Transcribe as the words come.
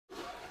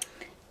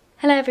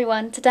Hello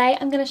everyone, today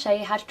I'm going to show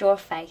you how to draw a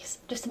face.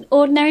 Just an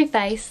ordinary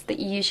face that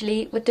you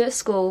usually would do at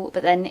school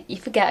but then you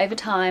forget over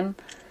time.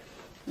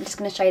 I'm just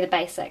going to show you the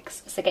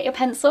basics. So get your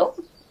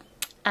pencil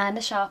and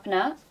a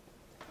sharpener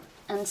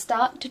and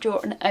start to draw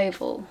an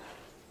oval.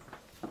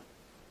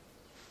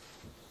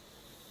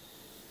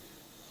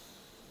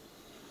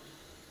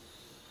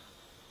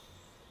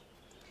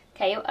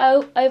 Okay, your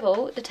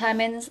oval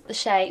determines the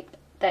shape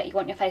that you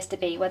want your face to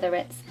be, whether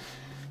it's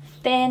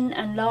thin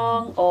and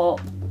long or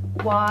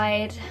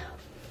wide.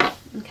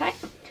 Okay,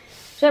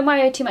 don't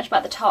worry too much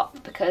about the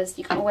top because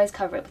you can always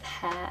cover it with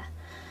hair.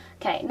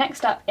 Okay,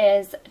 next up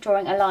is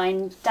drawing a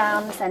line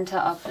down the centre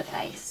of the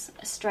face,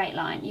 a straight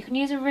line. You can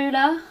use a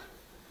ruler,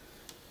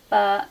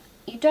 but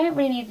you don't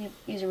really need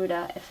to use a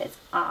ruler if it's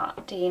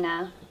art, do you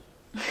know?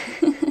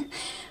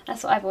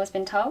 That's what I've always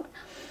been told.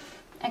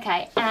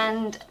 Okay,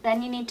 and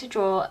then you need to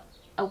draw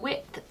a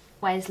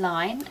widthways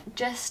line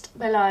just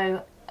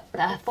below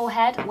the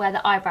forehead where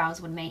the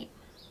eyebrows would meet.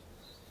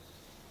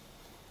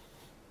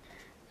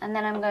 And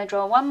then I'm going to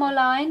draw one more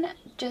line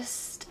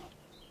just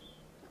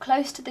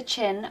close to the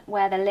chin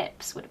where the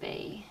lips would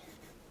be.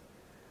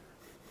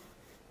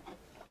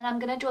 And I'm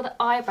going to draw the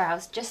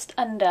eyebrows just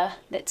under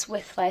this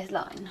widthways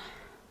line.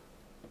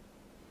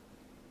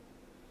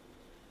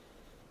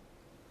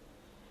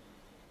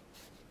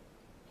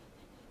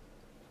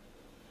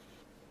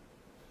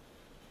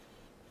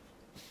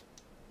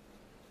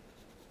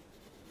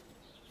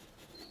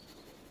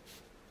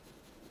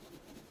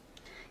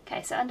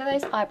 Okay, so under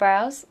those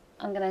eyebrows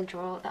I'm going to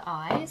draw the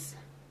eyes.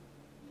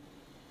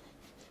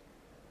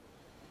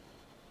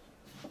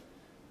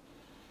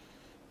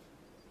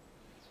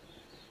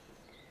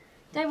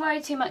 Don't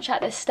worry too much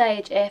at this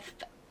stage if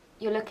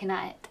you're looking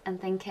at it and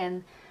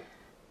thinking,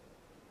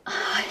 oh,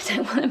 I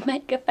don't want to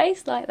make a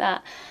face like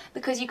that,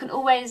 because you can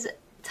always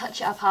touch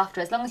it up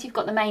after. As long as you've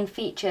got the main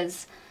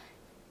features,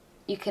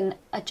 you can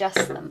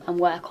adjust them and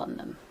work on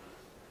them.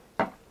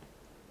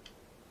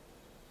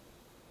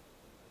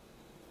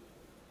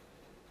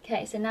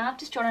 Okay, so now I've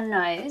just drawn a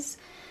nose.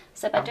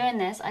 So by doing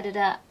this, I did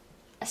a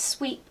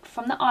sweep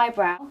from the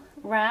eyebrow,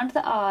 round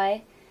the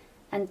eye,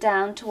 and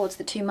down towards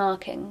the two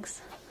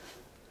markings.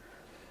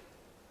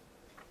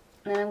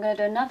 And then I'm going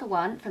to do another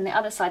one from the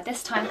other side,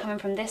 this time coming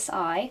from this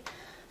eye,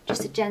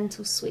 just a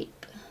gentle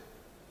sweep.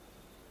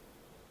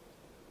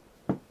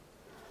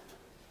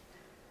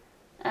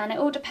 And it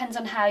all depends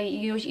on how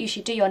you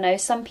usually do your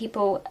nose. Some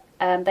people,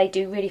 they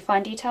do really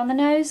fine detail on the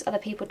nose, other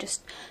people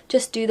just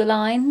do the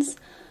lines.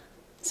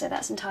 So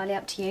that's entirely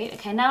up to you.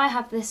 Okay, now I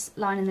have this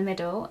line in the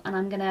middle and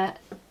I'm going to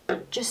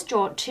just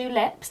draw two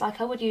lips like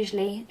I would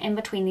usually in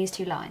between these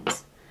two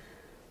lines.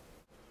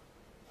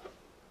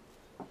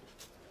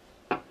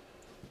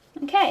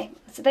 Okay,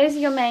 so those are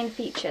your main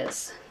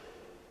features.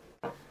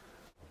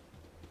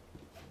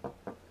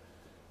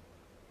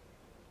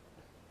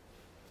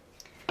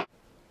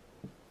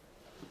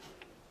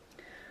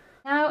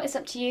 Now it's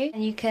up to you,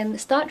 and you can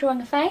start drawing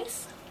a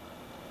face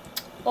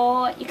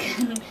or you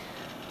can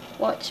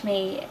watch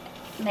me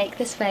make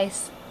this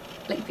face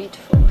look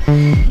beautiful.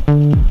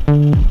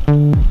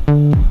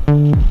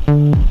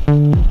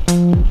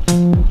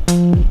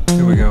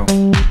 Here we go.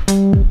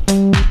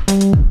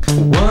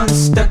 One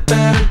step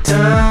at a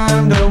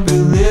time, don't be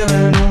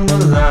living on the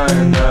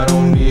line. I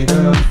don't need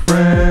a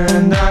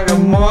friend, I got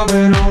more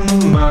than on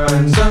the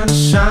mind.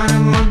 Sunshine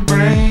in my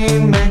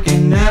brain,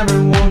 making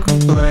everyone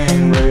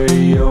complain.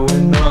 Radio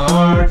in the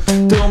heart,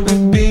 don't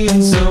be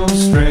being so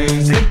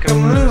strange. Think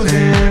I'm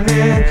losing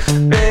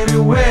it, baby,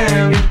 where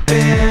have you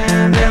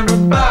been?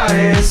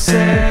 Everybody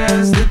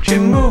says that you're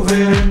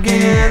moving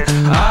again.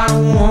 I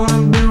don't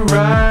wanna be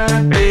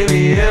right,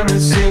 baby, every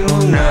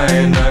single night.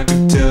 And I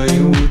could tell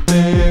you a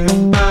thing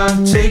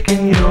about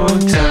taking your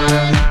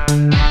time.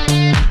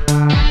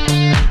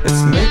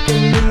 It's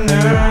making me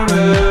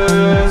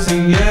nervous,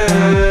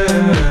 yeah.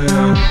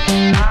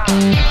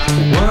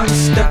 One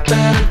step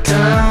at a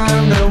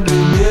time, don't be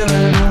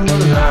living on the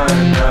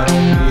line. I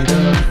don't need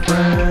a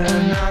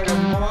friend, I got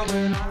more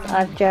than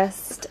I've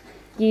just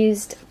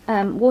used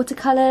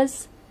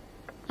watercolours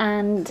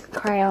and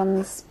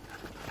crayons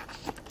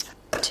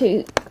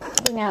to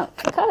bring out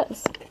the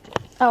colours.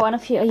 Oh, and I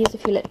used a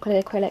few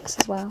liquid acrylics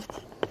as well.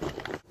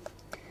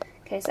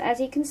 Okay, so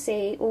as you can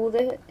see, all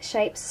the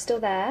shapes are still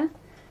there.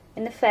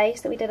 In the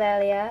face that we did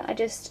earlier, I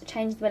just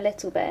changed them a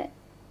little bit.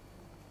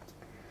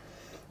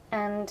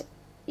 And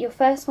your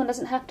first one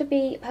doesn't have to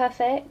be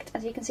perfect.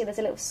 As you can see, there's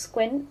a little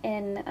squint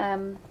in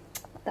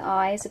the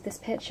eyes of this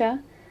picture.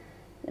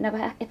 And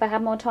if I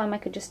had more time, I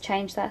could just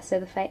change that so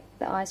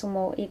the eyes were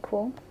more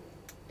equal.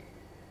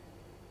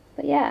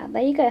 But yeah,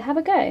 there you go. Have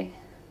a go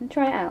and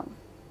try it out.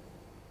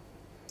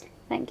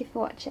 Thank you for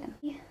watching.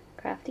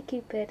 Crafty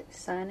Cupid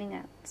signing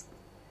out.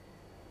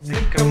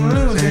 think I'm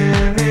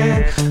losing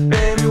it,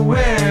 baby,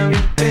 where have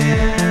you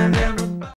been?